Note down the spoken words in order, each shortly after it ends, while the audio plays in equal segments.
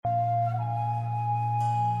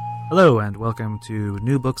Hello and welcome to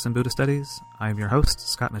New Books in Buddhist Studies. I'm your host,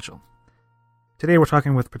 Scott Mitchell. Today we're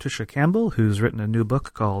talking with Patricia Campbell, who's written a new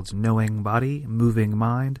book called Knowing Body, Moving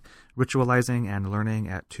Mind, Ritualizing and Learning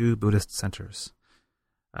at Two Buddhist Centers.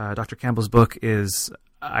 Dr. Campbell's book is,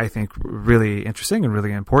 I think, really interesting and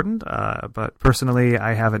really important, but personally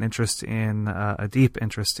I have an interest in, a deep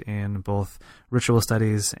interest in both ritual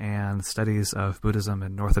studies and studies of Buddhism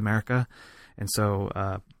in North America, and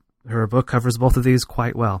so her book covers both of these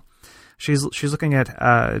quite well. She's looking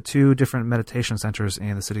at two different meditation centers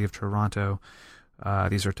in the city of Toronto.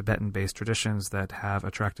 These are Tibetan-based traditions that have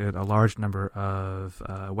attracted a large number of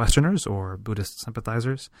Westerners or Buddhist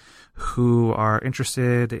sympathizers who are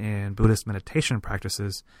interested in Buddhist meditation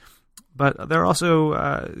practices. But they're also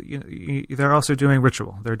doing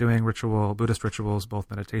ritual. They're doing Buddhist rituals,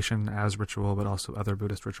 both meditation as ritual, but also other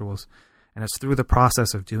Buddhist rituals. And it's through the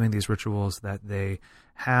process of doing these rituals that they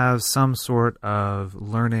have some sort of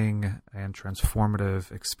learning and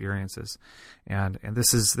transformative experiences. And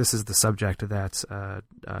this is the subject that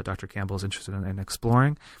Dr. Campbell is interested in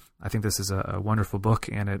exploring. I think this is a wonderful book,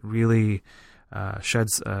 and it really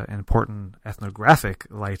sheds an important ethnographic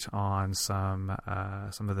light on some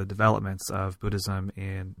of the developments of Buddhism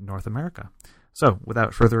in North America. So,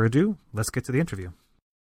 without further ado, let's get to the interview.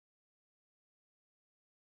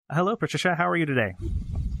 Hello, Patricia. How are you today?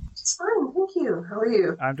 It's fine. Thank you. How are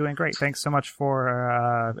you? I'm doing great. Thanks so much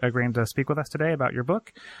for agreeing to speak with us today about your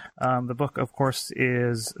book. The book, of course,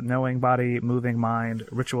 is Knowing Body, Moving Mind,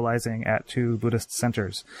 Ritualizing at Two Buddhist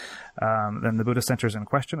Centers. Then the Buddhist centers in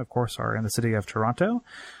question, of course, are in the city of Toronto,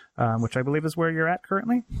 which I believe is where you're at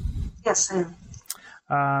currently. Yes, I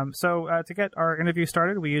am. So to get our interview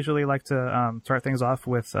started, we usually like to start things off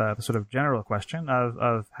with the sort of general question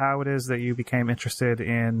of how it is that you became interested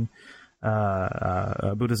in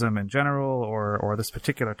Buddhism in general, or this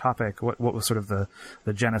particular topic. What was sort of the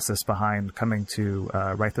genesis behind coming to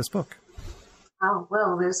write this book? Oh,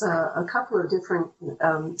 well, there's a couple of different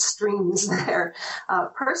streams there.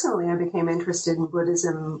 Personally, I became interested in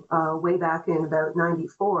Buddhism way back in about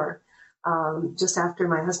 94. Just after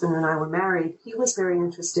my husband and I were married. He was very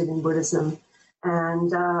interested in Buddhism,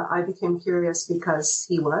 and I became curious because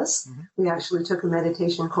he was. Mm-hmm. We actually took a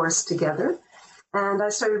meditation course together, and I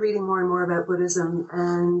started reading more and more about Buddhism,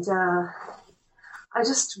 and I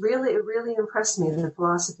just it really impressed me, the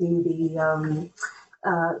philosophy, the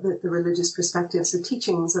religious perspectives, the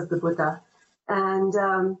teachings of the Buddha. And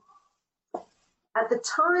at the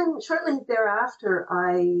time, shortly thereafter,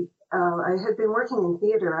 I had been working in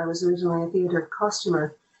theater. I was originally a theater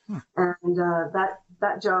costumer, and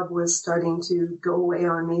that job was starting to go away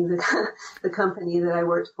on me. The company that I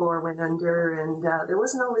worked for went under, and there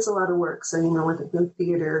wasn't always a lot of work. So, with the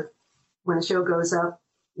theater, when a show goes up,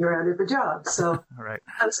 you're out of a job. So Right.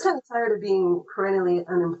 I was kind of tired of being perennially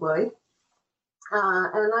unemployed.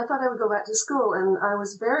 And I thought I would go back to school, and I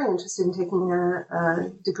was very interested in taking a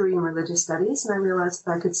degree in religious studies, and I realized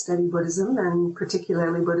that I could study Buddhism, and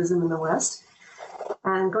particularly Buddhism in the West.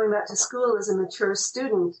 And going back to school as a mature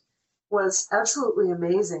student was absolutely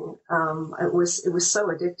amazing. It was so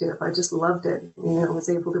addictive. I just loved it. I was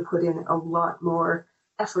able to put in a lot more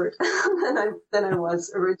effort than I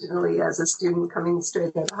was originally as a student coming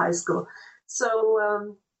straight out of high school.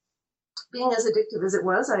 So, being as addictive as it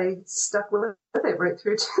was, I stuck with it right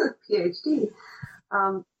through to the PhD.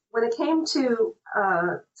 When it came to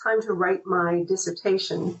time to write my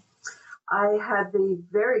dissertation, I had the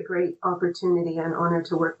very great opportunity and honor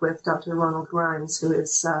to work with Dr. Ronald Grimes, who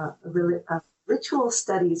is a ritual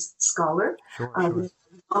studies scholar, Sure.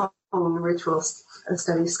 Own ritual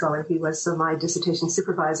studies scholar. He was my dissertation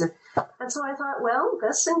supervisor. And so I thought, well,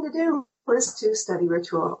 best thing to do was to study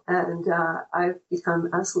ritual, and I've become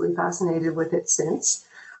absolutely fascinated with it since.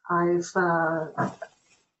 I've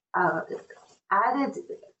added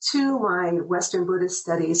to my Western Buddhist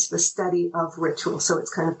studies the study of ritual, so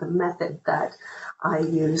it's kind of the method that I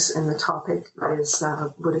use, and the topic is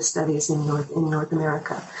Buddhist studies in North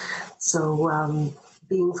America. So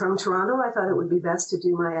being from Toronto, I thought it would be best to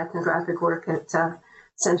do my ethnographic work at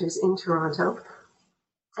centers in Toronto.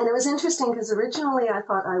 And it was interesting because originally I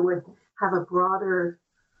thought I would have a broader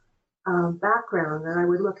background, and I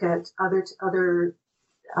would look at other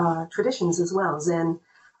traditions as well, Zen,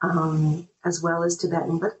 as well as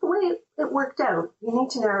Tibetan. But the way it worked out, you need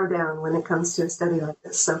to narrow down when it comes to a study like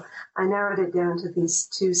this. So I narrowed it down to these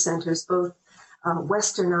two centers, both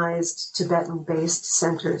westernized Tibetan-based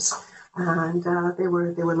centers, and they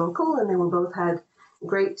were local, and they both had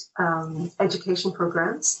great education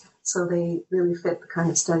programs. So they really fit the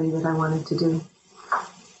kind of study that I wanted to do.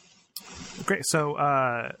 Great. So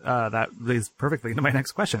that leads perfectly into my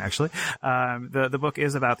next question, actually. The book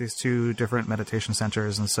is about these two different meditation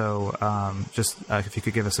centers, and so if you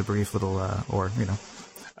could give us a brief little,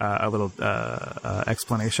 a little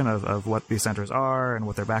explanation of what these centers are and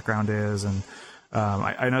what their background is. And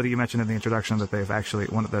I know that you mentioned in the introduction that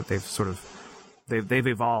they've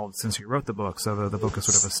evolved since you wrote the book. So the book is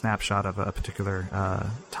sort of a snapshot of a particular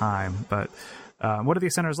time. But what are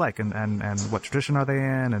these centers like, and what tradition are they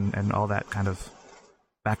in, and all that kind of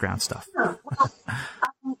background stuff?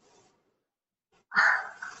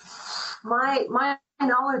 My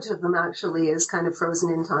knowledge of them actually is kind of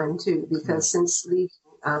frozen in time too, because since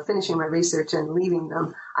finishing my research and leaving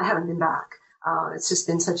them, I haven't been back. It's just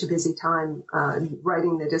been such a busy time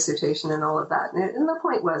writing the dissertation and all of that. And the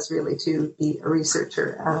point was really to be a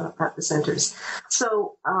researcher at the centers.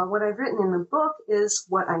 So what I've written in the book is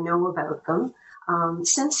what I know about them.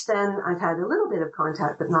 Since then, I've had a little bit of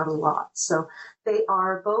contact, but not a lot. So they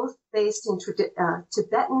are both based in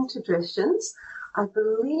Tibetan traditions. I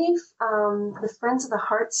believe the Friends of the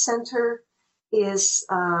Heart Center is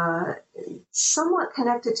somewhat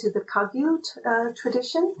connected to the Kagyu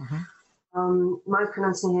tradition. Mm-hmm. My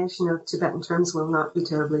pronunciation of Tibetan terms will not be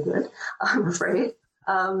terribly good, I'm afraid.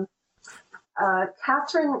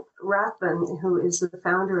 Catherine Rathbun, who is the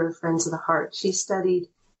founder of Friends of the Heart, she studied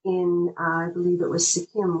in, I believe it was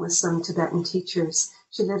Sikkim, with some Tibetan teachers.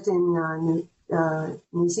 She lived in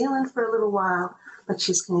New Zealand for a little while, but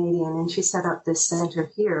she's Canadian, and she set up this center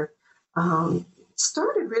here.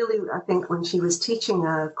 Started really, I think, when she was teaching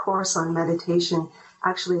a course on meditation,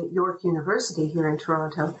 actually at York University here in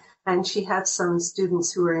Toronto. And she had some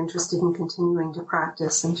students who were interested in continuing to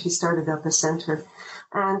practice, and she started up a center.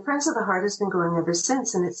 And Friends of the Heart has been going ever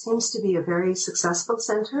since, and it seems to be a very successful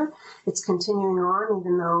center. It's continuing on,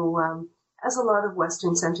 even though, as a lot of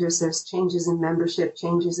Western centers, there's changes in membership,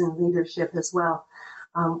 changes in leadership as well.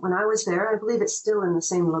 When I was there, I believe it's still in the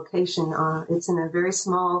same location. It's in a very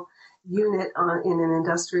small unit in an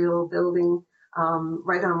industrial building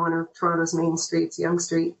right on one of Toronto's main streets, Yonge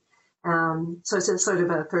Street. So it's a sort of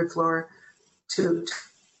a third floor to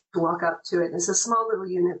walk up to it. It's a small little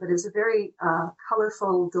unit, but it's a very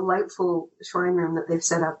colorful, delightful shrine room that they've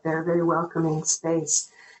set up there, very welcoming space.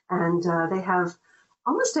 And they have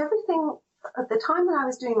almost everything. At the time that I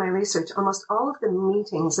was doing my research, almost all of the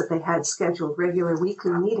meetings that they had scheduled, regular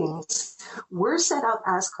weekly meetings, were set up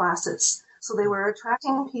as classes. So they were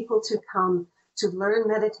attracting people to come to learn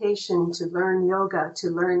meditation, to learn yoga, to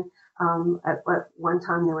learn at one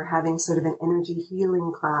time they were having sort of an energy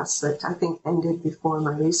healing class that I think ended before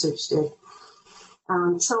my research did.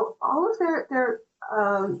 So all of their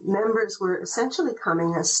members were essentially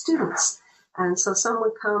coming as students. And so some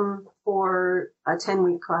would come for a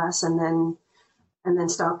 10-week class and then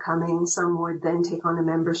stop coming. Some would then take on a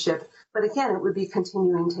membership. But again, it would be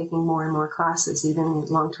continuing taking more and more classes. Even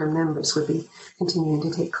long-term members would be continuing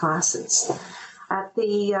to take classes. At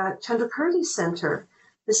the Chandrakirti Center,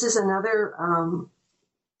 this is another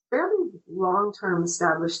fairly long-term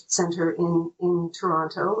established center in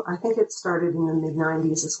Toronto. I think it started in the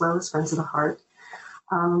mid-90s as well as Friends of the Heart.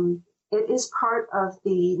 It is part of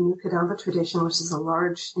the New Kadampa tradition, which is a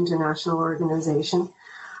large international organization.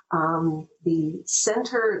 The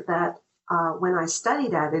center that, when I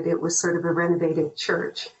studied at it, it was sort of a renovated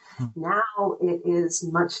church. Now it is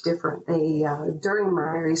much different. They, during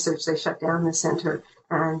my research, they shut down the center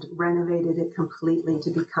and renovated it completely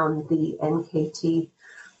to become the NKT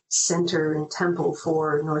Center and Temple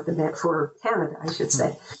for for Canada, I should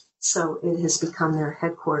say. So it has become their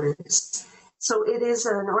headquarters. So it is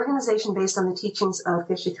an organization based on the teachings of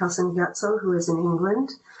Geshe Kelsang Gyatso, who is in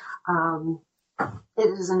England. It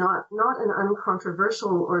is not an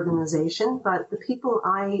uncontroversial organization, but the people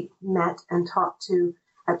I met and talked to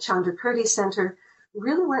at Chandrakirti Center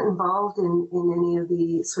really weren't involved in any of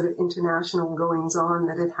the sort of international goings-on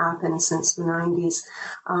that had happened since the 90s.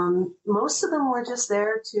 Most of them were just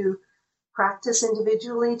there to practice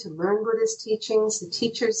individually, to learn Buddhist teachings. The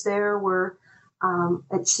teachers there were,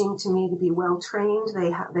 it seemed to me, to be well-trained.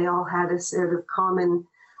 They all had a sort of common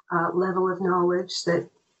level of knowledge that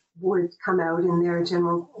would come out in their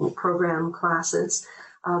general program classes.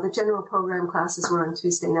 The general program classes were on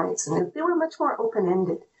Tuesday nights, and they were much more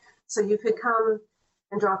open-ended. So you could come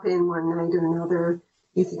and drop in one night or another.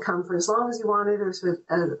 You could come for as long as you wanted or for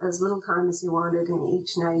as little time as you wanted, and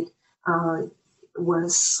each night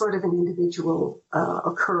was sort of an individual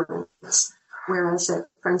occurrence. Whereas at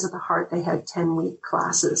Friends of the Heart, they had 10-week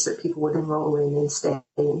classes that people would enroll in and stay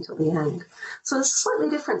until the end. So it's a slightly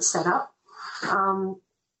different setup.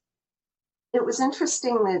 it was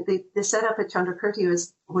interesting that the setup at Chandrakirti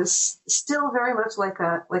was still very much like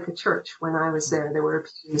a church when I was there. There were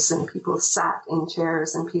pews and people sat in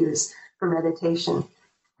chairs and pews for meditation.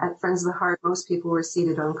 At Friends of the Heart, most people were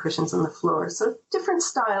seated on cushions on the floor. So different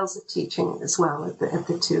styles of teaching as well at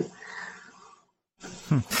the two.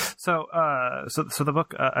 So the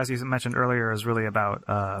book, as you mentioned earlier, is really about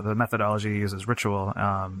the methodology uses ritual,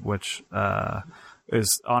 which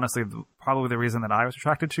is honestly probably the reason that I was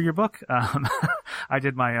attracted to your book. I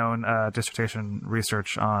did my own dissertation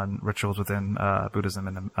research on rituals within Buddhism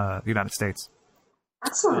in the United States.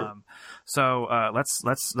 Excellent. So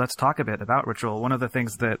let's talk a bit about ritual. One of the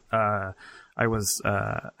things that I was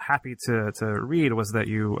happy to read was that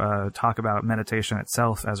you talk about meditation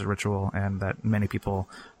itself as a ritual, and that many people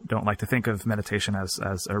don't like to think of meditation as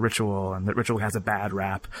a ritual, and that ritual has a bad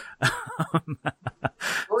rap.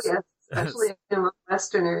 Oh yes, especially among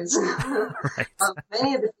Westerners. Right.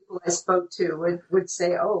 Many of the people I spoke to would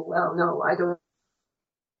say, "Oh well, no, I don't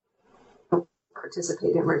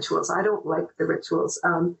participate in rituals. I don't like the rituals."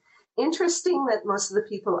 Interesting that most of the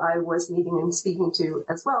people I was meeting and speaking to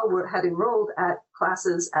as well had enrolled at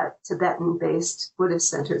classes at Tibetan-based Buddhist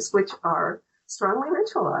centers, which are strongly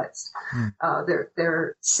ritualized.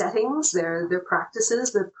 Their settings, their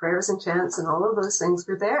practices, the prayers and chants, and all of those things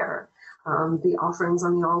were there. The offerings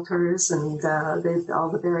on the altars and all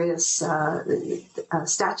the various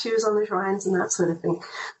statues on the shrines and that sort of thing.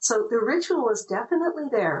 So the ritual was definitely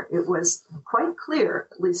there. It was quite clear,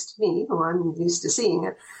 at least to me, who I'm used to seeing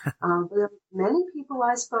it. But many people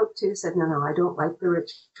I spoke to said, no, I don't like the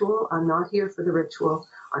ritual. I'm not here for the ritual.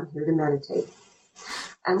 I'm here to meditate.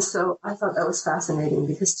 And so I thought that was fascinating,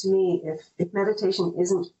 because to me, if meditation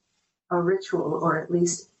isn't a ritual, or at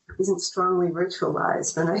least isn't strongly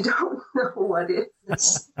ritualized, then I don't know what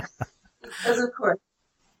is. Because of course,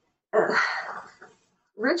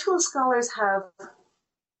 ritual scholars have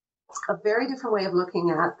a very different way of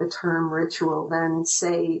looking at the term ritual than,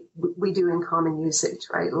 say, we do in common usage,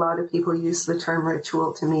 right? A lot of people use the term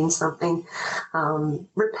ritual to mean something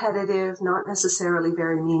repetitive, not necessarily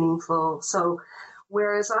very meaningful. So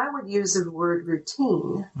whereas I would use the word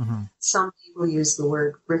routine, some people use the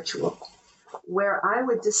word ritual. Where I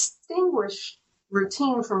would distinguish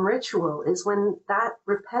routine from ritual is when that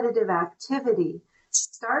repetitive activity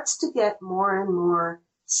starts to get more and more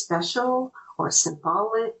special or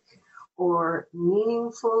symbolic or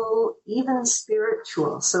meaningful, even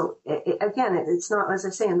spiritual. So again, it's not, as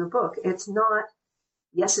I say in the book, it's not,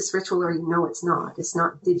 yes, it's ritual, or no, it's not. It's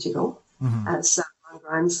not digital, as Ron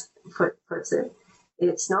Grimes puts it.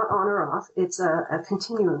 It's not on or off. It's a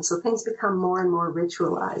continuum. So things become more and more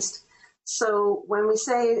ritualized. So when we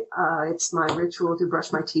say it's my ritual to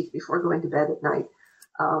brush my teeth before going to bed at night,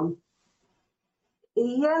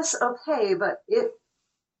 yes, okay, but it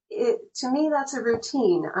to me that's a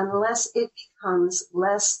routine unless it becomes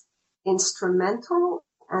less instrumental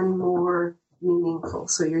and more meaningful.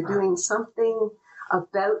 So you're doing something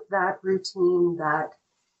about that routine that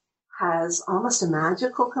has almost a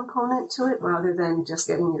magical component to it, rather than just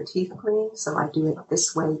getting your teeth cleaned. So I do it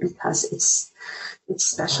this way because it's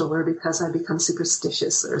special, or because I become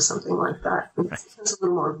superstitious or something like that. It's a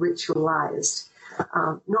little more ritualized.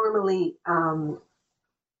 Normally,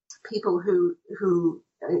 people who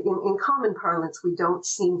in common parlance, we don't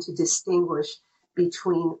seem to distinguish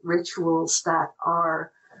between rituals that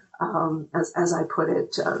are, as I put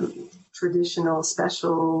it, traditional,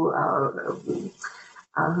 special,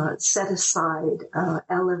 set aside,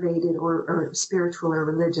 elevated, or spiritual or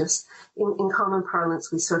religious. In common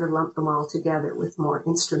parlance, we sort of lump them all together with more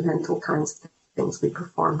instrumental kinds of things we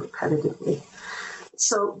perform repetitively.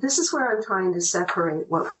 So this is where I'm trying to separate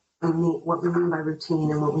what we mean by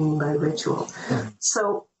routine and what we mean by ritual.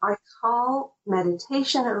 So I call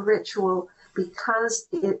meditation a ritual because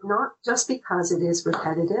not just because it is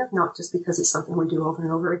repetitive, not just because it's something we do over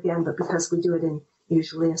and over again, but because we do it in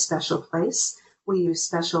usually a special place. We use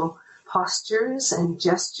special postures and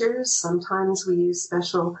gestures. Sometimes we use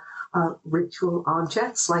special ritual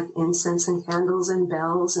objects like incense and candles and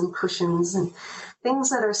bells and cushions and things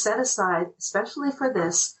that are set aside especially for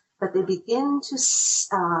this, that they begin to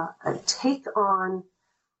take on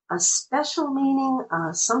a special meaning.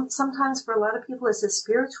 Sometimes for a lot of people it's a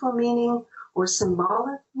spiritual meaning or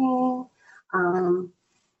symbolic meaning. And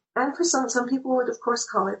for some people would, of course,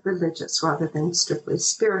 call it religious rather than strictly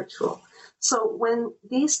spiritual. So when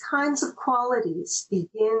these kinds of qualities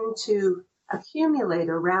begin to accumulate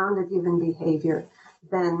around a given behavior,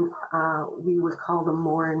 then we would call them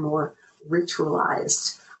more and more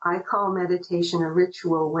ritualized. I call meditation a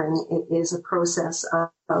ritual when it is a process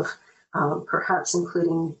of perhaps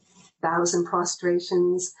including 1,000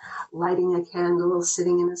 prostrations, lighting a candle,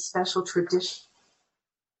 sitting in a special traditional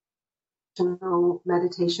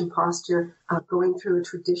meditation posture, going through a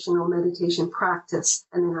traditional meditation practice,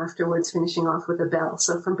 and then afterwards finishing off with a bell.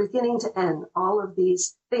 So from beginning to end, all of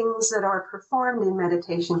these things that are performed in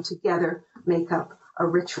meditation together make up a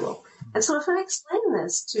ritual. And so if I explain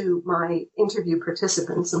this to my interview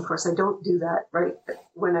participants, of course I don't do that right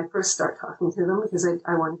when I first start talking to them because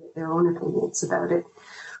I want to get their own opinions about it.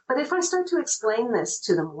 But if I start to explain this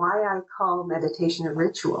to them, why I call meditation a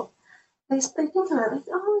ritual, they think about it like,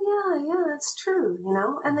 oh yeah, it's true,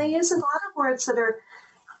 and they use a lot of words that are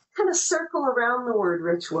kind of circle around the word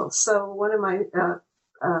ritual. So one of my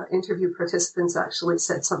interview participants actually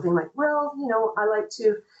said something like, well, I like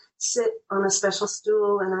to sit on a special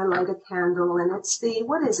stool and I light a candle and it's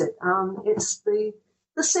it's the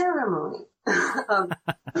ceremony.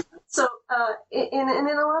 So in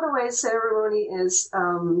a lot of ways, ceremony is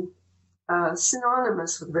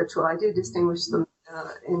synonymous with ritual. I do distinguish them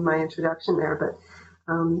in my introduction there, but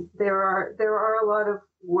there are a lot of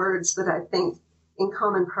words that I think in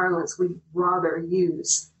common parlance we'd rather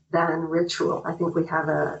use than ritual. I think we have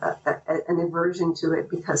an aversion to it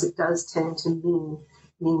because it does tend to mean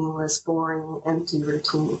meaningless, boring, empty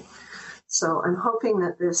routine. So I'm hoping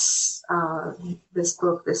that this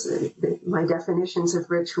book, my definitions of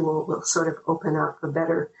ritual, will sort of open up a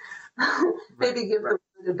better, maybe give it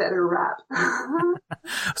a better rap.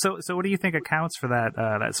 So what do you think accounts for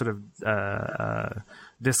that sort of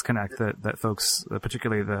disconnect that folks,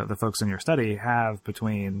 particularly the folks in your study, have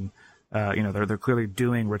between, they're clearly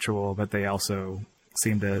doing ritual, but they also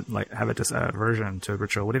seem to have a aversion to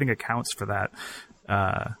ritual. What do you think accounts for that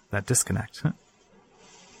disconnect?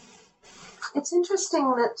 It's interesting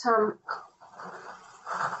that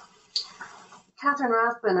Catherine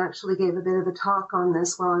Rathbun actually gave a bit of a talk on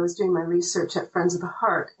this while I was doing my research at Friends of the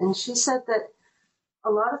Heart. And she said that a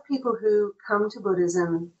lot of people who come to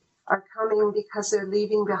Buddhism are coming because they're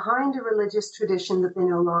leaving behind a religious tradition that they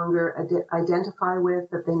no longer identify with,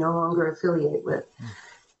 that they no longer affiliate with.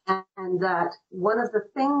 And that one of the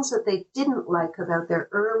things that they didn't like about their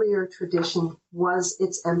earlier tradition was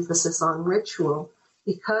its emphasis on ritual,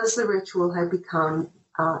 because the ritual had become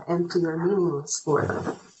empty or meaningless for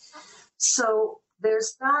them. So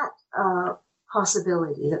there's that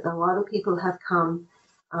possibility that a lot of people have come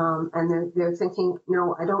and they're thinking,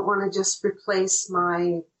 no, I don't want to just replace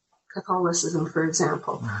my Catholicism, for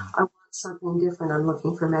example. I want something different. I'm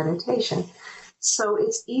looking for meditation. So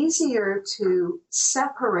it's easier to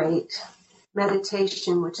separate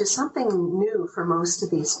meditation, which is something new for most of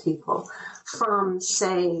these people, from,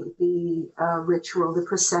 say, the ritual, the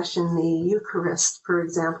procession, the Eucharist, for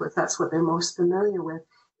example, if that's what they're most familiar with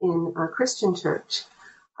in a Christian church.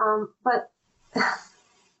 But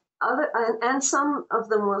some of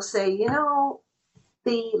them will say,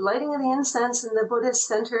 the lighting of the incense in the Buddhist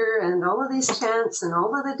center and all of these chants and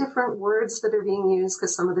all of the different words that are being used,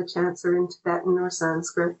 because some of the chants are in Tibetan or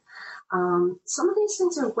Sanskrit, some of these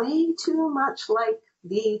things are way too much like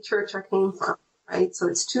the church I came from, right? So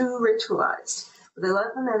it's too ritualized. But they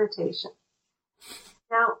love the meditation.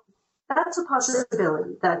 Now, that's a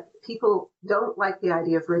possibility, that people don't like the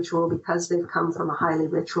idea of ritual because they've come from a highly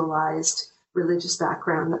ritualized religious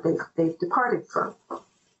background that they've departed from.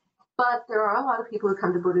 But there are a lot of people who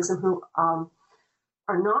come to Buddhism who are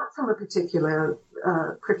not from a particular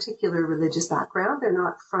religious background. They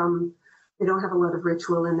don't have a lot of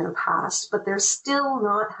ritual in their past, but they're still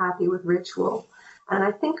not happy with ritual. And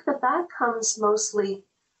I think that comes mostly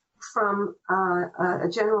from a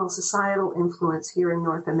general societal influence here in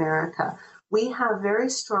North America. We have very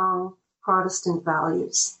strong Protestant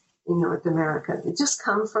values in North America. It just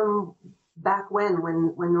come from back when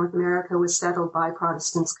North America was settled by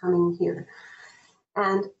Protestants coming here.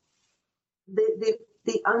 And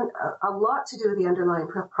a lot to do with the underlying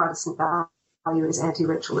Protestant value is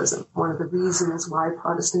anti-ritualism. One of the reasons why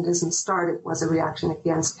Protestantism started was a reaction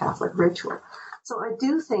against Catholic ritual. So I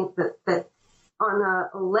do think that on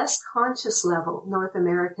a less conscious level, North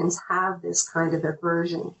Americans have this kind of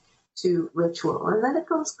aversion to ritual. And then it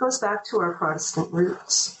goes back to our Protestant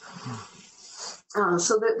roots.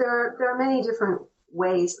 So there are many different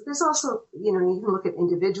ways. There's also, you can look at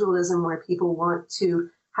individualism, where people want to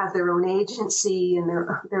have their own agency and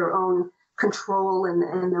their own control and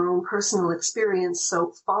their own personal experience.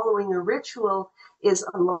 So following a ritual is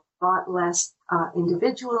a lot less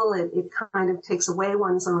individual. It kind of takes away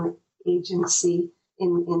one's own agency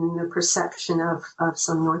in the perception of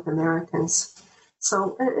some North Americans.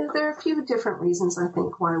 So there are a few different reasons, I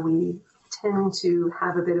think, why we tend to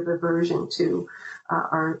have a bit of aversion to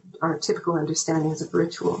our typical understandings of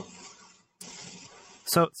ritual.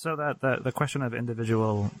 So that the question of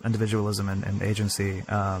individualism and agency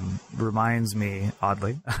reminds me,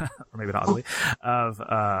 oddly, or maybe not oddly,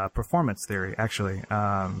 of performance theory. Actually,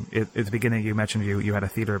 at the beginning you mentioned you had a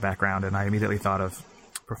theater background, and I immediately thought of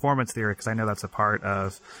performance theory because I know that's a part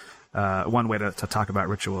of one way to talk about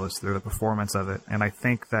ritual is through the performance of it. And I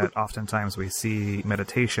think that oftentimes we see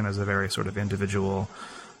meditation as a very sort of individual,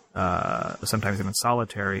 sometimes even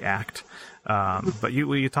solitary act. But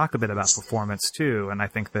you talk a bit about performance too, and I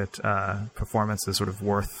think that performance is sort of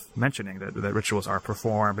worth mentioning, that rituals are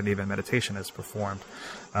performed and even meditation is performed.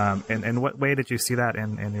 In what way did you see that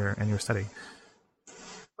in your study?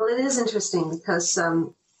 Well, it is interesting because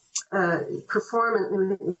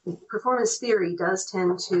performance theory does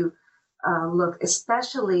tend to look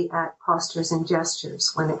especially at postures and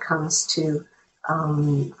gestures when it comes to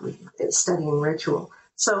studying ritual.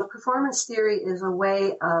 So performance theory is a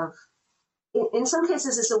way of, in some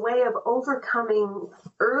cases, is a way of overcoming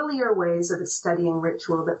earlier ways of studying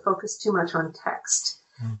ritual that focus too much on text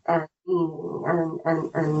and meaning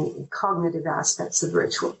and cognitive aspects of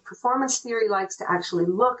ritual. Performance theory likes to actually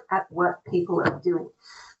look at what people are doing.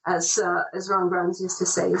 As Ron Bruns used to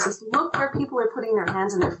say, he says, look where people are putting their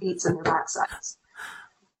hands and their feet and their backsides.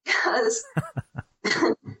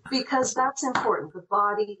 Because that's important. The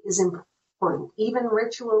body is important. Even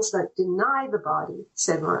rituals that deny the body,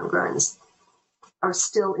 said Ron Bruns, are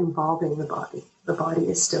still involving the body. The body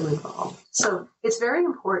is still involved. So it's very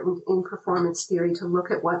important in performance theory to look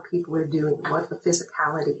at what people are doing, what the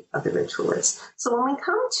physicality of the ritual is. So when we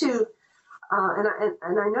come to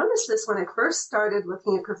and I noticed this when I first started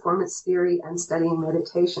looking at performance theory and studying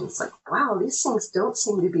meditation. It's like, wow, these things don't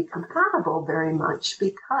seem to be compatible very much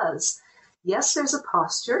because, yes, there's a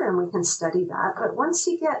posture and we can study that. But once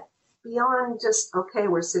you get beyond just, okay,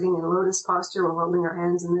 we're sitting in lotus posture, we're holding our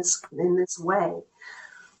hands in this way,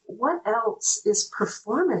 what else is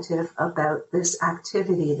performative about this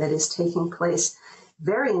activity that is taking place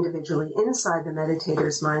very individually inside the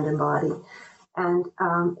meditator's mind and body? And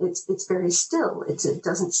it's very still. It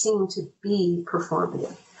doesn't seem to be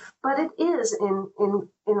performative, but it is in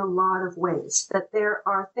a lot of ways. That there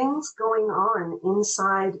are things going on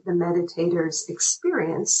inside the meditator's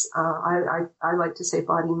experience. I like to say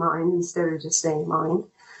body mind instead of just saying mind,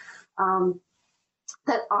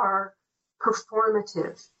 that are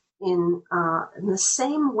performative in the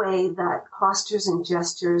same way that postures and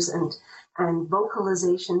gestures and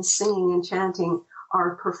vocalization, singing and chanting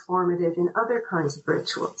are performative in other kinds of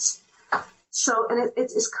rituals. So, and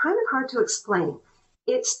it's kind of hard to explain.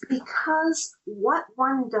 It's because what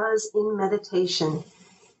one does in meditation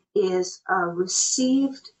is a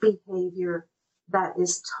received behavior that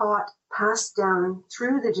is taught, passed down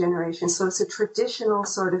through the generations. So it's a traditional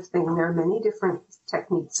sort of thing. There are many different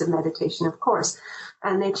techniques of meditation, of course,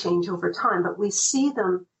 and they change over time, but we see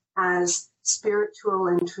them as spiritual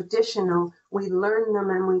and traditional. We learn them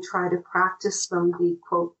and we try to practice them the,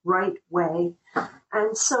 quote, right way.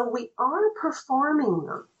 And so we are performing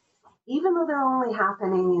them, even though they're only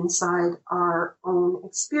happening inside our own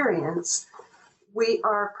experience. We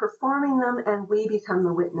are performing them and we become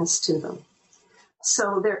the witness to them.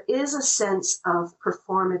 So there is a sense of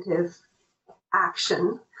performative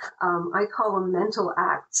action. I call them mental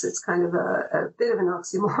acts. It's kind of a bit of an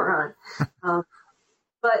oxymoron.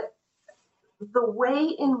 But the way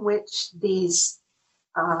in which these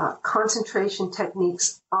concentration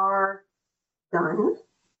techniques are done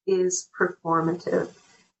is performative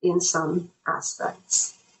in some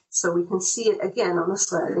aspects. So we can see it again on the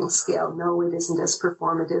sliding scale. No, it isn't as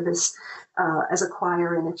performative as a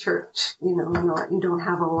choir in a church. You don't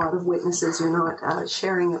have a lot of witnesses. You're not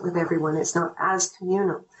sharing it with everyone. It's not as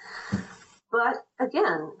communal. But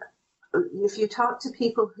again, if you talk to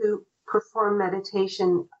people who perform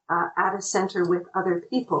meditation at a center with other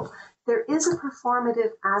people, there is a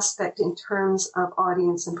performative aspect in terms of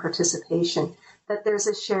audience and participation, that there's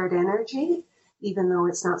a shared energy, even though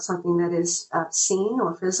it's not something that is seen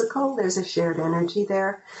or physical, there's a shared energy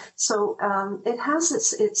there. So it has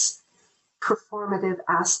its performative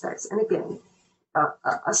aspects. And again,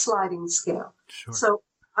 a sliding scale. Sure. So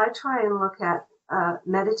I try and look at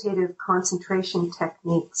meditative concentration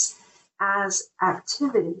techniques as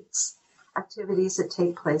activities that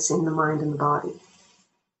take place in the mind and the body.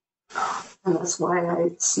 And that's why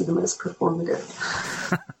I see them as performative.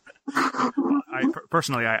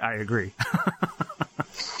 Personally, I agree.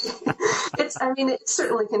 It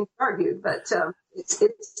certainly can be argued, but it's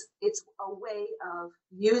a way of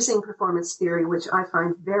using performance theory, which I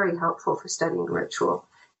find very helpful for studying ritual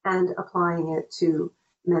and applying it to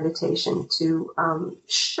meditation to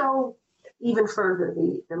show even further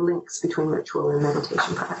the links between ritual and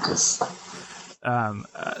meditation practice.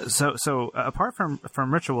 So apart from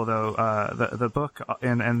ritual, though, the book,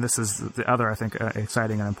 and this is the other, I think,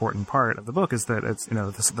 exciting and important part of the book, is that it's,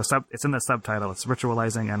 it's in the subtitle. It's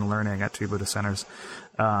Ritualizing and Learning at Two Buddhist Centers,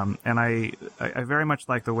 and I very much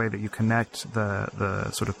like the way that you connect the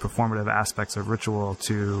sort of performative aspects of ritual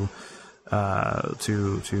to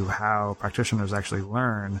how practitioners actually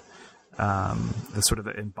learn, the sort of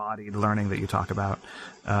embodied learning that you talk about.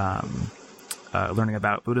 Learning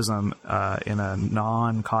about Buddhism in a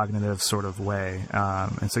non-cognitive sort of way.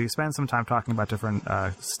 And so you spend some time talking about different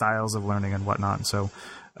styles of learning and whatnot. And so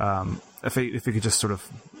if you could just sort of,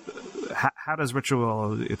 how does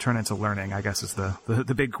ritual turn into learning, I guess, is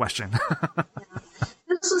the big question.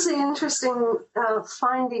 This was an interesting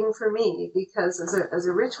finding for me, because as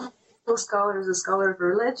a ritual scholar, as a scholar of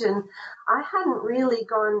religion, I hadn't really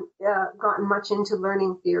gotten much into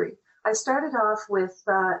learning theory. I started off with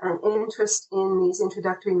an interest in these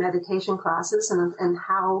introductory meditation classes and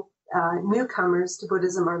how newcomers to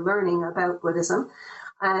Buddhism are learning about Buddhism.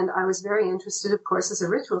 And I was very interested, of course, as a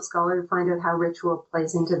ritual scholar, to find out how ritual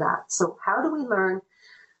plays into that. So how do we learn?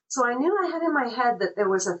 So I knew I had in my head that there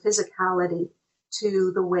was a physicality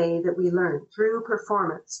to the way that we learn through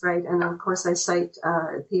performance, right? And of course, I cite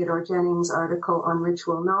Theodore Jennings' article on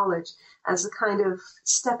ritual knowledge as a kind of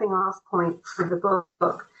stepping off point for the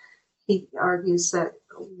book. He argues that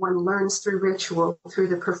one learns through ritual, through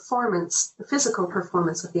the performance, the physical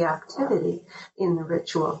performance of the activity in the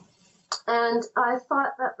ritual. And I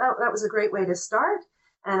thought that was a great way to start.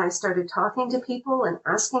 And I started talking to people and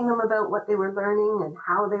asking them about what they were learning and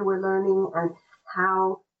how they were learning, and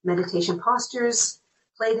how meditation postures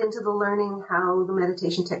played into the learning, how the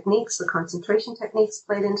meditation techniques, the concentration techniques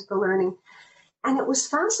played into the learning. And it was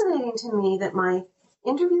fascinating to me that my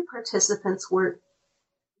interview participants were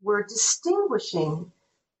distinguishing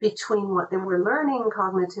between what they were learning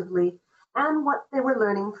cognitively and what they were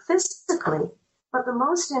learning physically. But the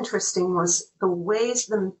most interesting was the ways,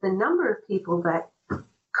 the number of people that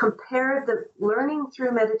compared the learning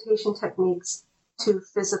through meditation techniques to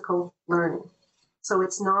physical learning. So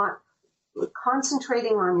it's not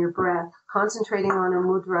concentrating on your breath, concentrating on a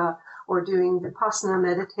mudra, or doing vipassana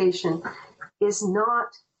meditation is not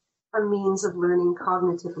a means of learning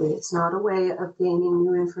cognitively. It's not a way of gaining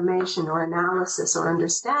new information or analysis or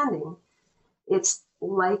understanding. It's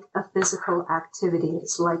like a physical activity.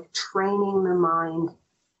 It's like training the mind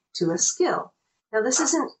to a skill. Now, this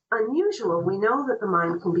isn't unusual. We know that the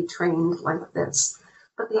mind can be trained like this.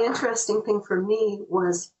 But the interesting thing for me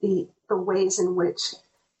was the ways in which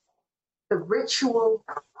the ritual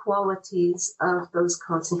qualities of those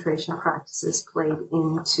concentration practices played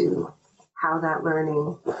into how that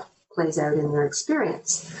learning plays out in their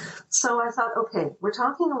experience. So I thought, okay, we're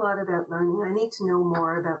talking a lot about learning. I need to know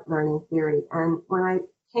more about learning theory. And when I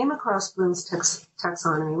came across Bloom's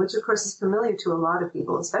taxonomy, which of course is familiar to a lot of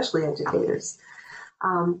people, especially educators,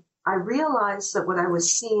 I realized that what I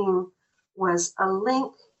was seeing was a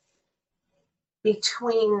link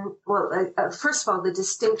between, first of all, the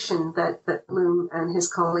distinction that Bloom and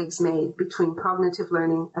his colleagues made between cognitive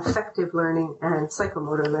learning, affective learning, and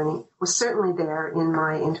psychomotor learning was certainly there in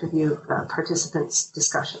my interview participants'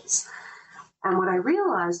 discussions. And what I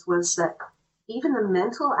realized was that even the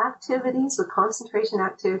mental activities, the concentration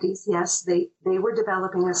activities, yes, they were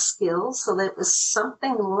developing a skill, so that it was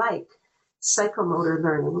something like psychomotor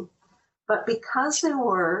learning. But because they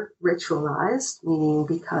were ritualized, meaning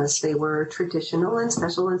because they were traditional and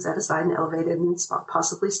special and set aside and elevated and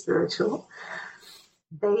possibly spiritual,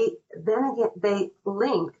 they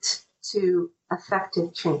linked to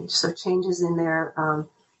affective change. So changes in their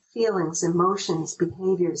feelings, emotions,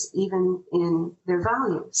 behaviors, even in their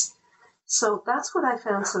values. So that's what I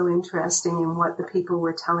found so interesting in what the people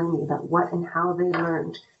were telling me, that what and how they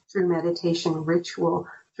learned through meditation, ritual,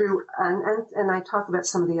 through, and I talk about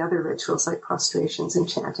some of the other rituals like prostrations and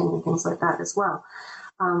chanting and things like that as well.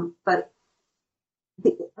 But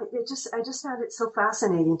I just found it so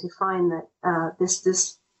fascinating to find that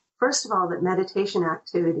this first of all, that meditation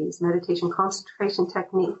activities, meditation concentration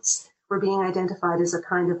techniques were being identified as a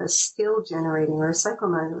kind of a skill generating or a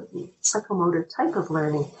psychomotor type of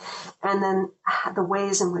learning, and then the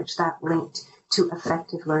ways in which that linked to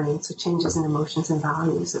affective learning, so changes in emotions and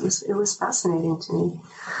values. It was fascinating to me.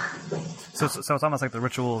 So it's almost like the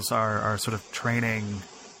rituals are sort of training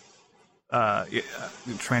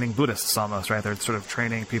Buddhists almost, right? They're sort of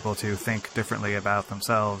training people to think differently about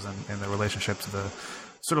themselves and their relationship to the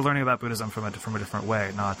sort of learning about Buddhism from a different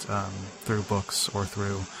way, not through books or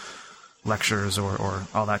through lectures or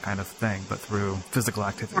all that kind of thing, but through physical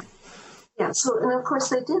activity. Yeah, so, and of course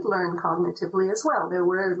they did learn cognitively as well. There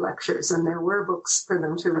were lectures and there were books for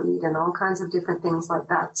them to read and all kinds of different things like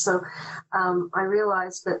that. So I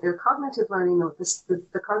realized that their cognitive learning,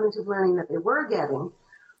 the cognitive learning that they were getting,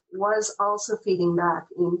 was also feeding back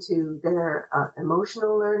into their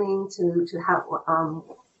emotional learning, to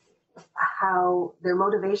how their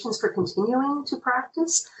motivations for continuing to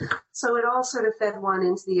practice. So it all sort of fed one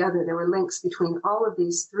into the other. There were links between all of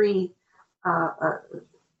these three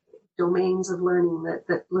domains of learning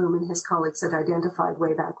that Bloom and his colleagues had identified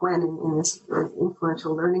way back when in this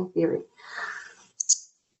influential learning theory.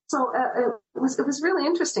 So it was really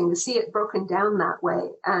interesting to see it broken down that way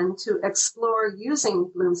and to explore using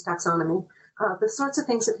Bloom's taxonomy, the sorts of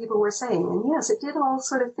things that people were saying. And yes, it did all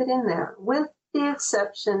sort of fit in there, with the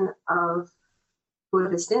exception of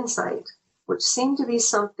Buddhist insight, which seemed to be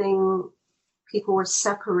something people were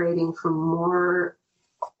separating from more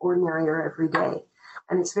ordinary or everyday.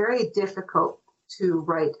 And it's very difficult to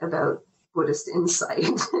write about Buddhist insight.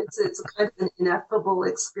 It's kind of an ineffable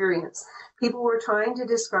experience. People were trying to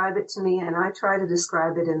describe it to me, and I try to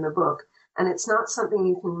describe it in the book. And it's not something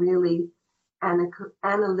you can really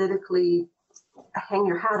analytically hang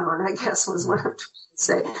your hat on, I guess was what I'm trying to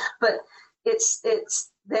say. But it's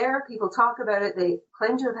there. People talk about it. They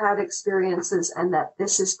claim to have had experiences, and that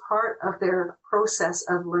this is part of their process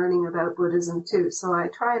of learning about Buddhism too. So I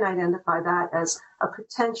try and identify that as a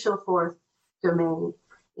potential fourth domain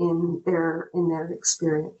in their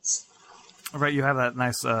experience. Right, you have that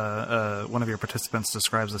nice. One of your participants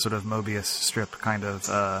describes a sort of Mobius strip kind of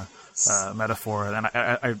metaphor, and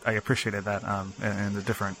I appreciated that in the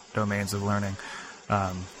different domains of learning.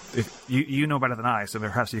 If you know better than I, so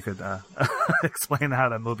perhaps you could explain how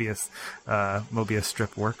the Mobius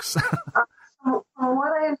strip works. From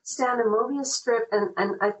what I understand, a Mobius strip,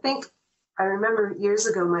 and I think I remember years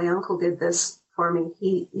ago my uncle did this for me.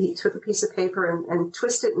 He took a piece of paper and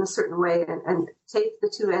twisted it in a certain way and taped the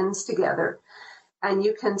two ends together. And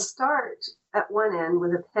you can start at one end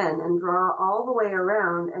with a pen and draw all the way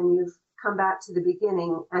around, and you've come back to the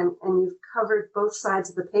beginning and you've covered both sides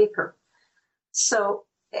of the paper. So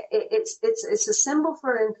it's a symbol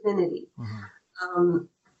for infinity. Mm-hmm.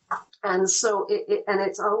 And so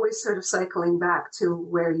it's always sort of cycling back to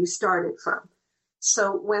where you started from.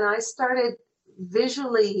 So when I started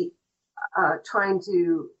visually trying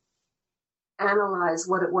to analyze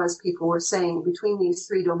what it was people were saying between these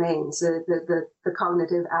three domains, the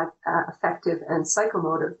cognitive, affective, and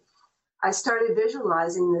psychomotor, I started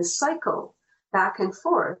visualizing this cycle back and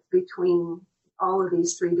forth between all of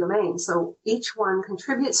these three domains. So each one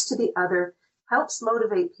contributes to the other, helps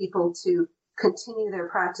motivate people to continue their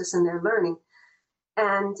practice and their learning.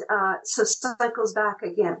 And so cycles back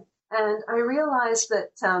again. And I realized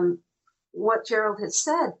that what Gerald had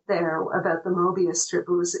said there about the Mobius strip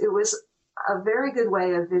it was a very good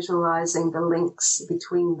way of visualizing the links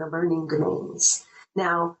between the learning domains.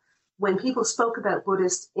 Now, when people spoke about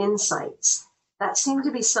Buddhist insights, that seemed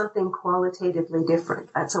to be something qualitatively different.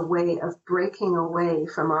 That's a way of breaking away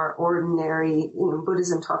from our ordinary,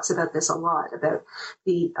 Buddhism talks about this a lot, about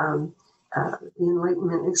the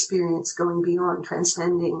Enlightenment experience going beyond,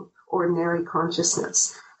 transcending ordinary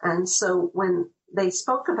consciousness. And so when they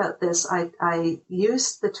spoke about this, I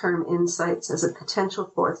used the term insights as a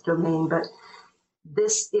potential fourth domain, but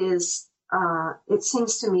this is, it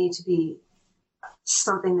seems to me to be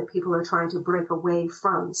something that people are trying to break away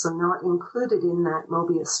from, so not included in that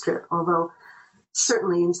Mobius strip, although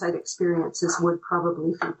certainly insight experiences would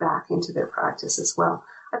probably feed back into their practice as well.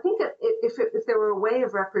 I think that if there were a way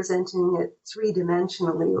of representing it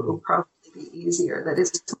three-dimensionally, it would probably be easier. That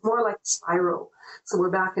is, it's more like a spiral. So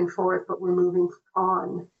we're back and forth, but we're moving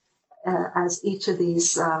on as each of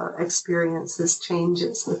these experiences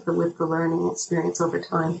changes with the learning experience over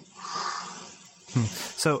time.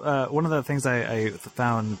 So one of the things I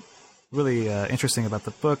found really interesting about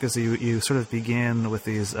the book is you sort of begin with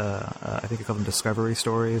these, I think you call them discovery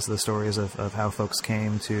stories, the stories of how folks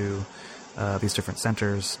came to these different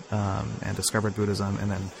centers and discovered Buddhism.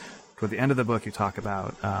 And then toward the end of the book, you talk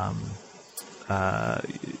about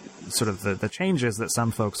sort of the changes that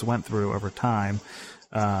some folks went through over time.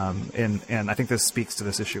 And I think this speaks to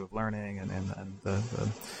this issue of learning and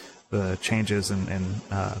the changes in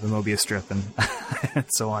the Mobius strip and and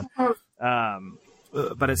so on.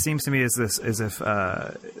 But it seems to me as if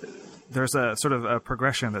there's a sort of a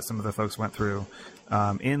progression that some of the folks went through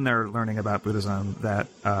in their learning about Buddhism that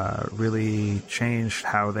really changed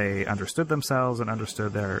how they understood themselves and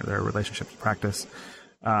understood their relationship to practice,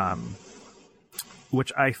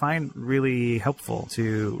 which I find really helpful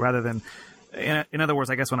to, rather than in other words,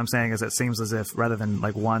 I guess what I'm saying is it seems as if rather than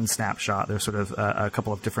like one snapshot, there's sort of a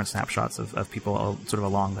couple of different snapshots of people sort of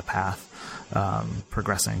along the path,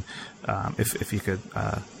 progressing. If you could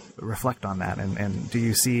reflect on that, and do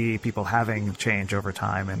you see people having change over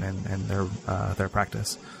time in their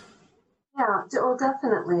practice? Yeah, well,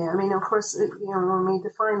 definitely. I mean, of course, when we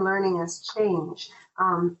define learning as change,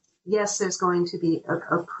 yes, there's going to be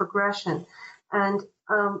a progression. And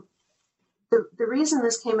the reason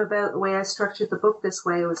this came about, the way I structured the book this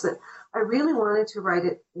way, was that I really wanted to write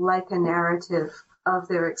it like a narrative of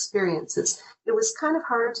their experiences. It was kind of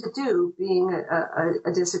hard to do, being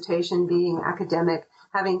a dissertation, being academic,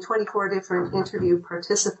 having 24 different interview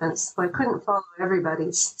participants. So I couldn't follow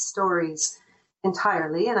everybody's stories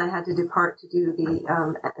entirely, and I had to depart to do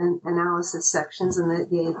the analysis sections and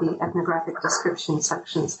the ethnographic description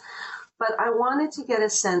sections. But I wanted to get a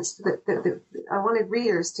sense that I wanted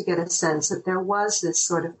readers to get a sense that there was this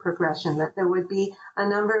sort of progression, that there would be a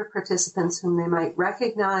number of participants whom they might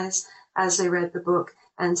recognize as they read the book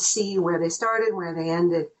and see where they started, where they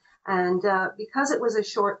ended. And because it was a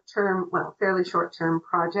fairly short-term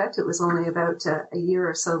project, it was only about a year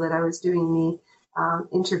or so that I was doing the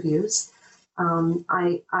interviews.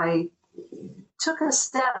 I took a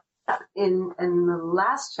step in the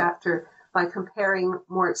last chapter by comparing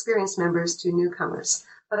more experienced members to newcomers.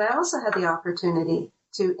 But I also had the opportunity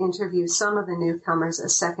to interview some of the newcomers a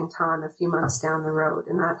second time a few months down the road.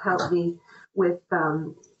 And that helped me with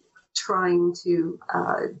trying to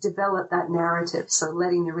develop that narrative. So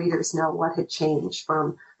letting the readers know what had changed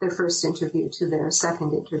from their first interview to their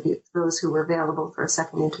second interview, those who were available for a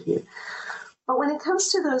second interview. But when it comes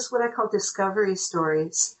to those, what I call discovery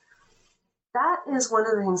stories, that is one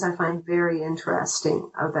of the things I find very interesting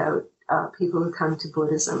about people who come to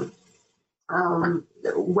Buddhism.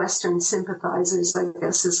 Western sympathizers, I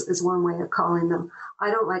guess, is one way of calling them.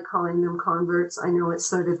 I don't like calling them converts. I know it's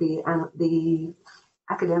sort of the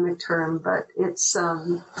academic term, but it's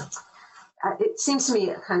it seems to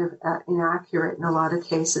me kind of inaccurate in a lot of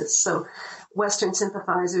cases. So Western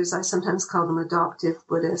sympathizers, I sometimes call them adoptive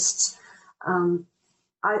Buddhists.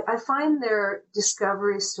 I find their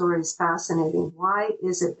discovery stories fascinating. Why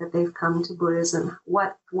is it that they've come to Buddhism?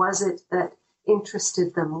 What was it that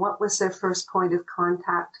interested them? What was their first point of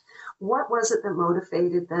contact? What was it that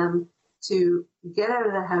motivated them to get out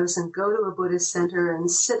of the house and go to a Buddhist center and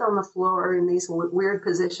sit on the floor in these weird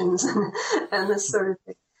positions and this sort of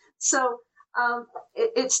thing? So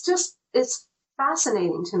it's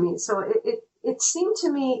fascinating to me. So it seemed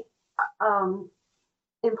to me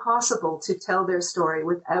impossible to tell their story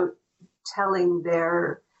without telling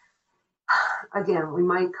their, again, we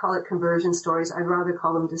might call it conversion stories. I'd rather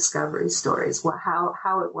call them discovery stories.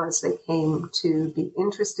 How it was they came to be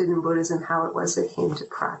interested in Buddhism, how it was they came to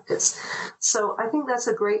practice. So I think that's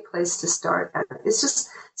a great place to start. It's just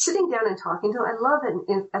sitting down and talking to them. I love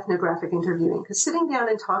ethnographic interviewing, because sitting down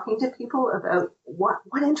and talking to people about what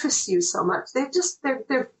interests you so much.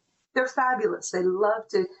 They're fabulous. They love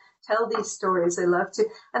to tell these stories. They love to,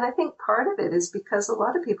 and I think part of it is because a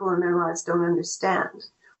lot of people in their lives don't understand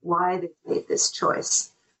why they made this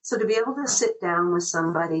choice. So to be able to sit down with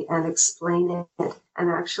somebody and explain it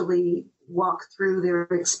and actually walk through their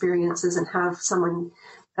experiences and have someone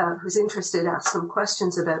who's interested ask some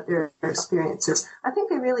questions about their experiences, I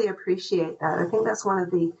think they really appreciate that. I think that's one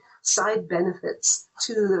of the side benefits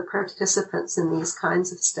to the participants in these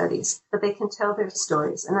kinds of studies, that they can tell their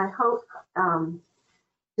stories. And I hope,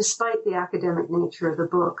 despite the academic nature of the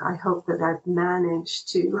book, I hope that I've managed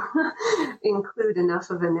to include enough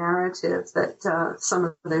of a narrative that some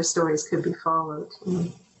of their stories could be followed.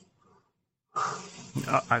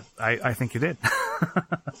 I think you did.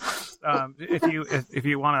 If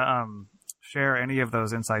you want to share any of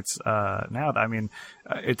those insights now, I mean,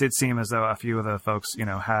 it did seem as though a few of the folks,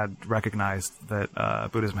 had recognized that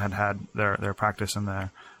Buddhism had their practice and their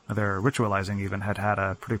ritualizing even had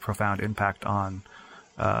a pretty profound impact on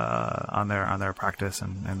their practice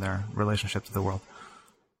and their relationship to the world.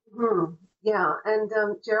 Mm-hmm. Yeah, and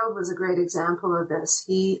Gerald was a great example of this.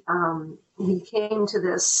 He came to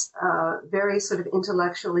this very sort of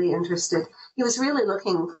intellectually interested. He was really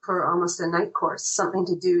looking for almost a night course, something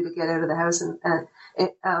to do to get out of the house and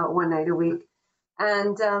one night a week.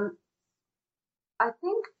 And I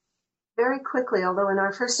think very quickly, although in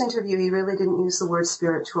our first interview he really didn't use the word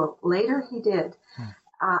spiritual, later he did.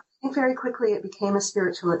 I think very quickly it became a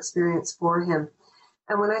spiritual experience for him.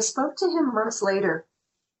 And when I spoke to him months later,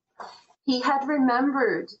 he had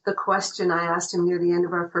remembered the question I asked him near the end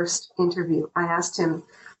of our first interview. I asked him,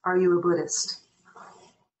 "Are you a Buddhist?"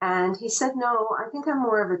 And he said, "No, I think I'm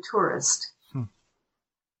more of a tourist."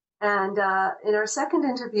 And in our second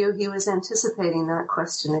interview, he was anticipating that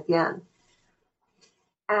question again.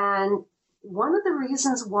 And one of the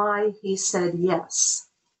reasons why he said yes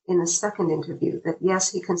in the second interview, that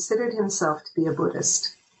yes, he considered himself to be a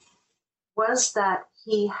Buddhist, was that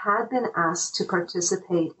he had been asked to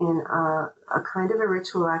participate in a kind of a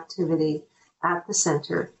ritual activity at the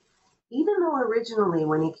center. Even though originally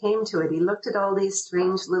when he came to it, he looked at all these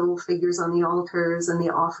strange little figures on the altars and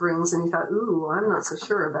the offerings, and he thought, ooh, I'm not so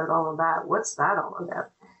sure about all of that. What's that all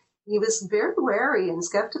about? He was very wary and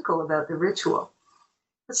skeptical about the ritual.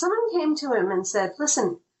 But someone came to him and said,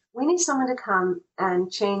 listen, we need someone to come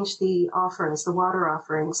and change the offerings, the water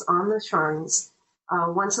offerings on the shrines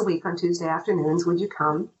once a week on Tuesday afternoons. Would you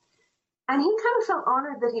come? And he kind of felt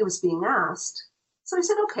honored that he was being asked. So he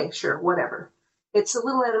said, okay, sure, whatever. It's a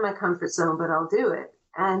little out of my comfort zone, but I'll do it.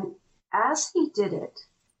 And as he did it,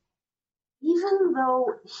 even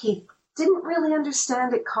though he didn't really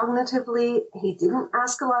understand it cognitively, he didn't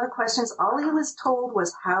ask a lot of questions, all he was told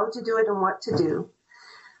was how to do it and what to do.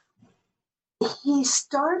 He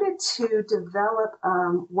started to develop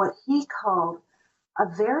what he called a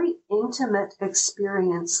very intimate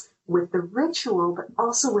experience with the ritual, but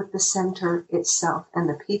also with the center itself and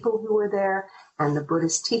the people who were there and the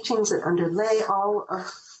Buddhist teachings that underlay all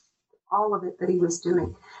of it that he was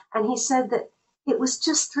doing. And he said that it was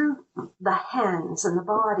just through the hands and the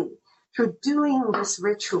body, through doing this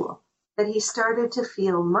ritual, that he started to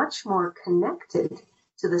feel much more connected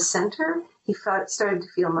to the center. He started to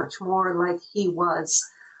feel much more like he was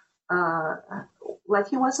a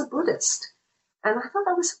Buddhist. And I thought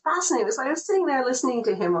that was fascinating. It was like I was sitting there listening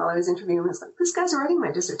to him while I was interviewing him. I was like, this guy's writing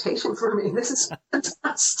my dissertation for me. This is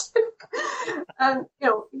fantastic. And,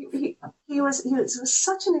 he was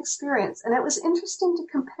such an experience. And it was interesting to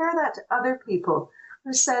compare that to other people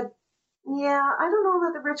who said, yeah, I don't know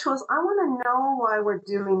about the rituals. I want to know why we're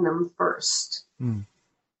doing them first. Mm.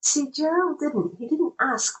 See, Gerald didn't. He didn't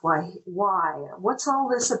ask why. What's all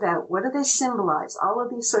this about? What do they symbolize? All of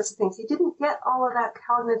these sorts of things. He didn't get all of that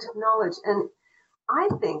cognitive knowledge. And I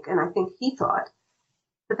think he thought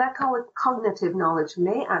that cognitive knowledge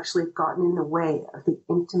may actually have gotten in the way of the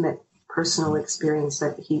intimate personal experience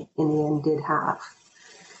that he, in the end, did have.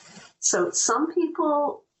 So some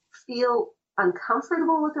people feel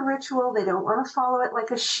uncomfortable with the ritual. They don't want to follow it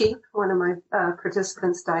like a sheep. One of my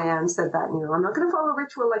participants, Diane, said that, I'm not going to follow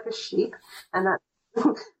ritual like a sheep. And that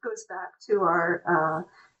goes back to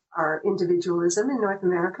our individualism in North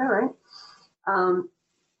America, right?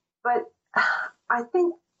 But I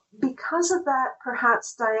think because of that,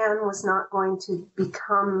 perhaps Diane was not going to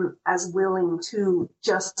become as willing to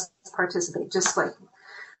just participate, just like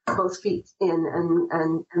both feet in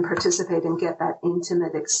and participate and get that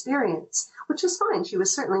intimate experience, which is fine. She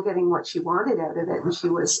was certainly getting what she wanted out of it, and she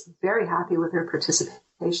was very happy with her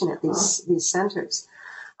participation at these centers.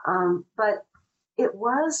 But it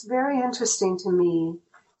was very interesting to me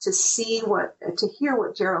to hear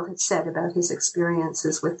what Gerald had said about his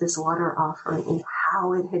experiences with this water offering and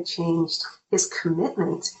how it had changed his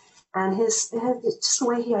commitment and just the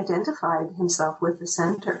way he identified himself with the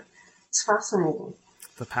center. It's fascinating.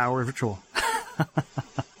 The power of ritual.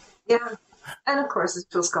 Yeah. And of course, as a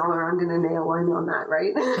ritual scholar, I'm going to nail one on that,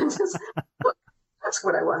 right? That's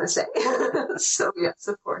what I want to say. So yes,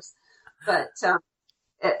 of course. But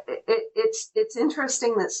it's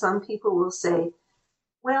interesting that some people will say,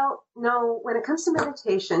 well, no, when it comes to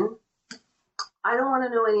meditation, I don't want to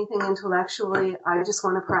know anything intellectually. I just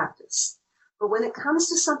want to practice. But when it comes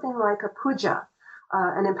to something like a puja,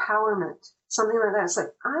 an empowerment, something like that, it's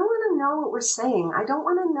like, I want to know what we're saying. I don't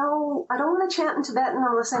want to chant in Tibetan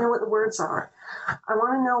unless I know what the words are. I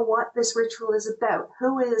want to know what this ritual is about.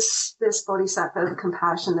 Who is this bodhisattva of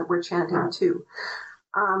compassion that we're chanting to?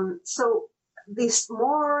 So these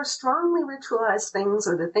more strongly ritualized things,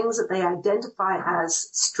 or the things that they identify as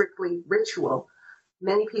strictly ritual,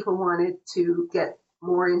 many people wanted to get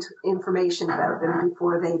more information about them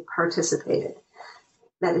before they participated.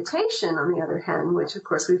 Meditation, on the other hand, which of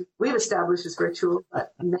course we've established as ritual,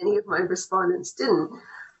 but many of my respondents didn't,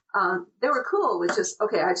 they were cool with just,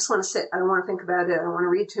 okay, I just want to sit. I don't want to think about it. I don't want to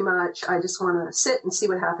read too much. I just want to sit and see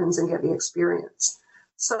what happens and get the experience.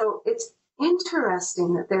 So it's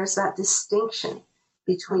interesting that there's that distinction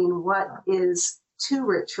between what is too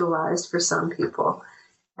ritualized for some people,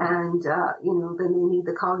 and then they need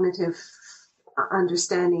the cognitive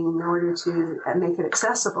understanding in order to make it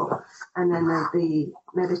accessible, and then the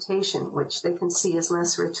meditation, which they can see as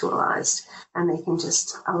less ritualized, and they can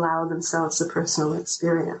just allow themselves the personal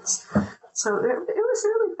experience. So it was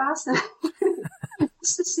really fascinating.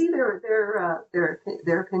 just to see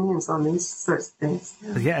their opinions on these sorts of things.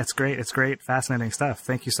 Yeah, it's great. It's great, fascinating stuff.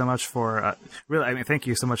 Thank you so much for thank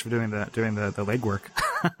you so much for doing the legwork.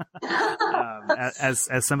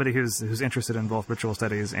 As somebody who's interested in both ritual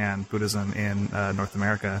studies and Buddhism in North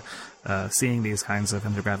America, seeing these kinds of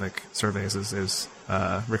ethnographic surveys is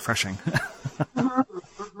refreshing.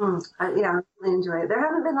 Yeah, I really enjoy it. There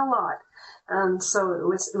haven't been a lot, so it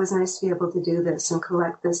was nice to be able to do this and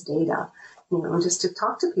collect this data. Just to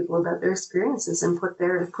talk to people about their experiences and put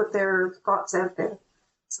their thoughts out there.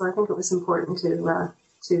 So I think it was important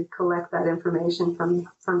to collect that information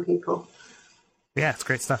from people. Yeah, it's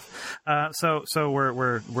great stuff. So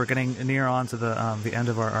we're getting near on to the end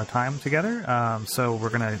of our time together. So we're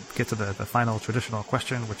gonna get to the final traditional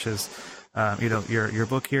question, which is, your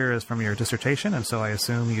book here is from your dissertation, and so I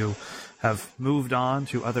assume you have moved on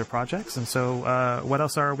to other projects. And so, what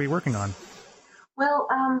else are we working on? Well,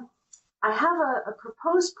 I have a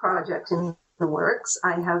proposed project in the works.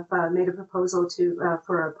 I have made a proposal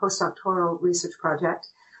for a postdoctoral research project,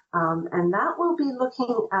 and that will be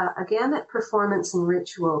looking again at performance and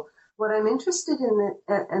ritual. What I'm interested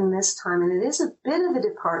in this time, and it is a bit of a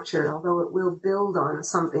departure, although it will build on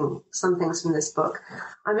some things from this book.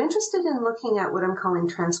 I'm interested in looking at what I'm calling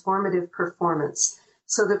transformative performance.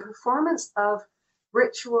 So the performance of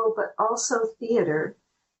ritual, but also theater,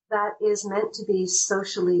 that is meant to be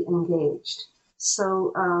socially engaged.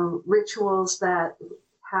 So rituals that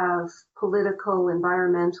have political,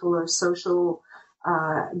 environmental, or social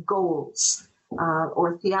goals,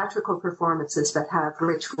 or theatrical performances that have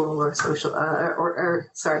ritual or social,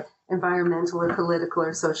 environmental or political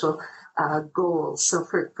or social goals. So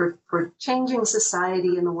for changing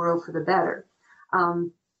society and the world for the better.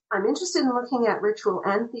 I'm interested in looking at ritual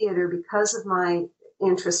and theater because of my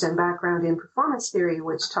interest and background in performance theory,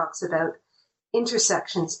 which talks about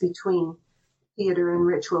intersections between theater and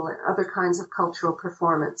ritual and other kinds of cultural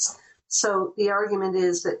performance. So the argument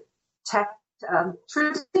is that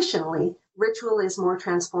traditionally, ritual is more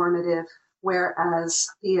transformative, whereas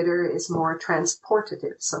theater is more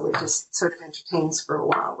transportative. So it just sort of entertains for a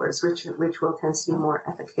while, whereas ritual tends to be more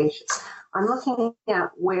efficacious. I'm looking at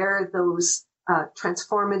where those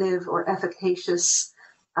transformative or efficacious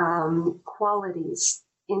qualities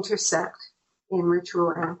intersect in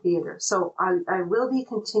ritual and theater. So I will be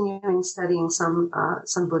continuing studying some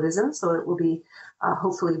Buddhism. So it will be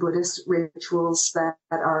hopefully Buddhist rituals that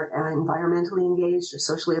are environmentally engaged or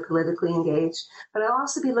socially or politically engaged. But I'll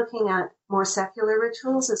also be looking at more secular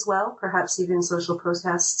rituals as well, perhaps even social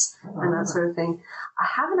protests and that sort of thing. I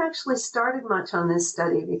haven't actually started much on this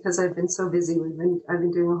study because I've been so busy. I've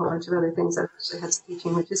been doing a whole bunch of other things. I've actually had some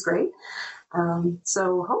teaching, which is great.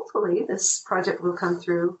 So hopefully this project will come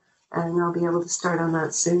through and I'll be able to start on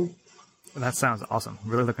that soon. Well, that sounds awesome.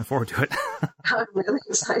 Really looking forward to it. I'm really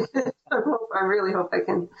excited. I really hope I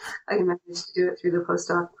can manage to do it through the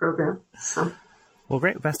postdoc program. So. Well,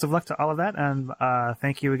 great. Best of luck to all of that. And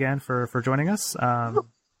thank you again for joining us. Thank you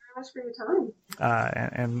very much for your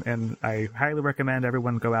time. And I highly recommend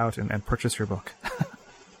everyone go out and purchase your book.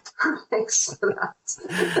 Thanks for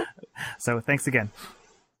that. So thanks again.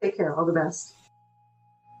 Take care. All the best.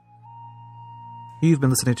 You've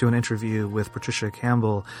been listening to an interview with Patricia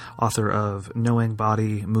Campbell, author of Knowing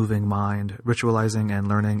Body, Moving Mind, Ritualizing and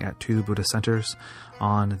Learning at Two Buddhist Centers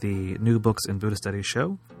on the New Books in Buddhist Studies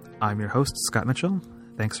show. I'm your host, Scott Mitchell.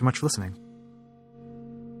 Thanks so much for listening.